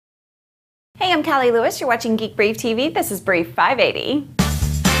Hi, I'm Callie Lewis. You're watching Geek Brief TV. This is Brief 580.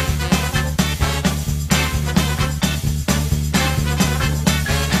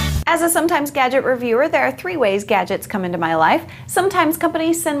 As a sometimes gadget reviewer, there are three ways gadgets come into my life. Sometimes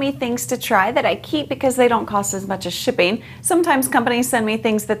companies send me things to try that I keep because they don't cost as much as shipping. Sometimes companies send me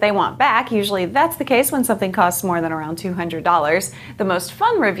things that they want back. Usually that's the case when something costs more than around $200. The most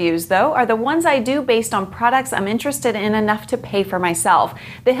fun reviews, though, are the ones I do based on products I'm interested in enough to pay for myself.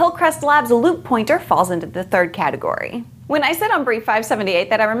 The Hillcrest Labs Loop Pointer falls into the third category. When I said on Brief 578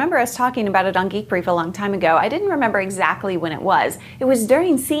 that I remember us talking about it on Geek Brief a long time ago, I didn't remember exactly when it was. It was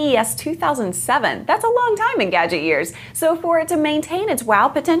during CES 2007. That's a long time in gadget years. So for it to maintain its wow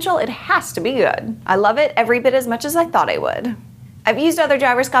potential, it has to be good. I love it every bit as much as I thought I would. I've used other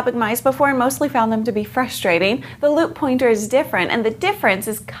gyroscopic mice before and mostly found them to be frustrating. The Loop Pointer is different, and the difference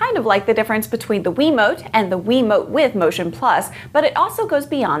is kind of like the difference between the Wiimote and the Wiimote with Motion Plus, but it also goes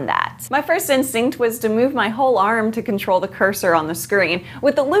beyond that. My first instinct was to move my whole arm to control the cursor on the screen.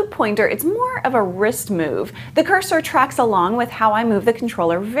 With the Loop Pointer, it's more of a wrist move. The cursor tracks along with how I move the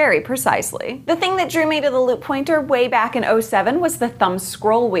controller very precisely. The thing that drew me to the Loop Pointer way back in '07 was the thumb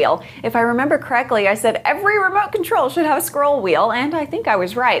scroll wheel. If I remember correctly, I said every remote control should have a scroll wheel, and I think I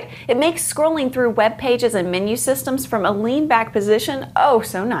was right. It makes scrolling through web pages and menu systems from a lean back position oh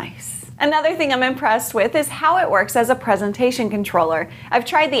so nice. Another thing I'm impressed with is how it works as a presentation controller. I've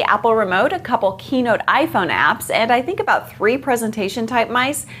tried the Apple Remote, a couple Keynote iPhone apps, and I think about 3 presentation type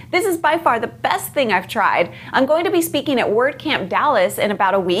mice. This is by far the best thing I've tried. I'm going to be speaking at WordCamp Dallas in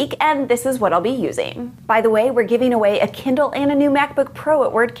about a week, and this is what I'll be using. By the way, we're giving away a Kindle and a new MacBook Pro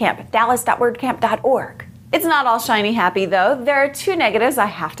at WordCamp, dallas.wordcamp.org. It's not all shiny happy though. There are 2 negatives I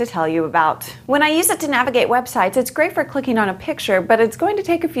have to tell you about. When I use it to navigate websites, it's great for clicking on a picture, but it's going to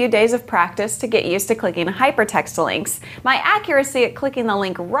take a few days of practice to get used to clicking hypertext links. My accuracy at clicking the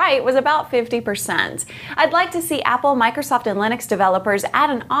link right was about 50%. I'd like to see Apple, Microsoft, and Linux developers add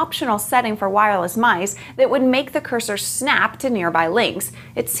an optional setting for wireless mice that would make the cursor snap to nearby links.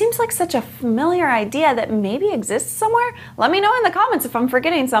 It seems like such a familiar idea that maybe exists somewhere. Let me know in the comments if I'm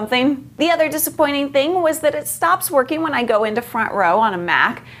forgetting something. The other disappointing thing was that it stops working when I go into Front Row on a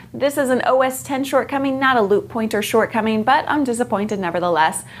Mac. This is an OS X shortcoming, not a Loop Pointer shortcoming, but I'm disappointed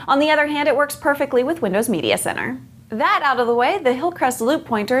nevertheless. On the other hand, it works perfectly with Windows Media Center. That out of the way, the Hillcrest Loop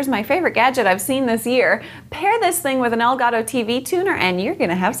Pointer is my favorite gadget I've seen this year. Pair this thing with an Elgato TV tuner and you're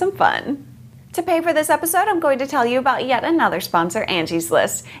gonna have some fun. To pay for this episode, I'm going to tell you about yet another sponsor, Angie's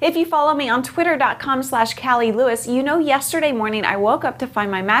List. If you follow me on twitter.com/Callie Lewis, you know yesterday morning I woke up to find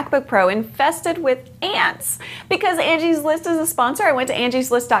my MacBook Pro infested with ants. Because Angie's List is a sponsor, I went to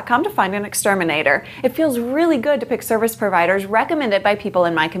angieslist.com to find an exterminator. It feels really good to pick service providers recommended by people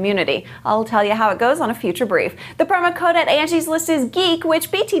in my community. I'll tell you how it goes on a future brief. The promo code at Angie's List is GEEK,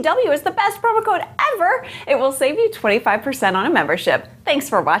 which BTW is the best promo code ever. It will save you 25% on a membership. Thanks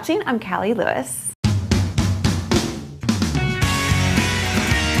for watching. I'm Callie Lewis.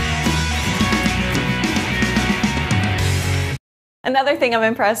 Another thing I'm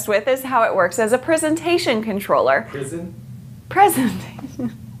impressed with is how it works as a presentation controller.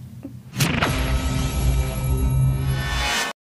 Presentation.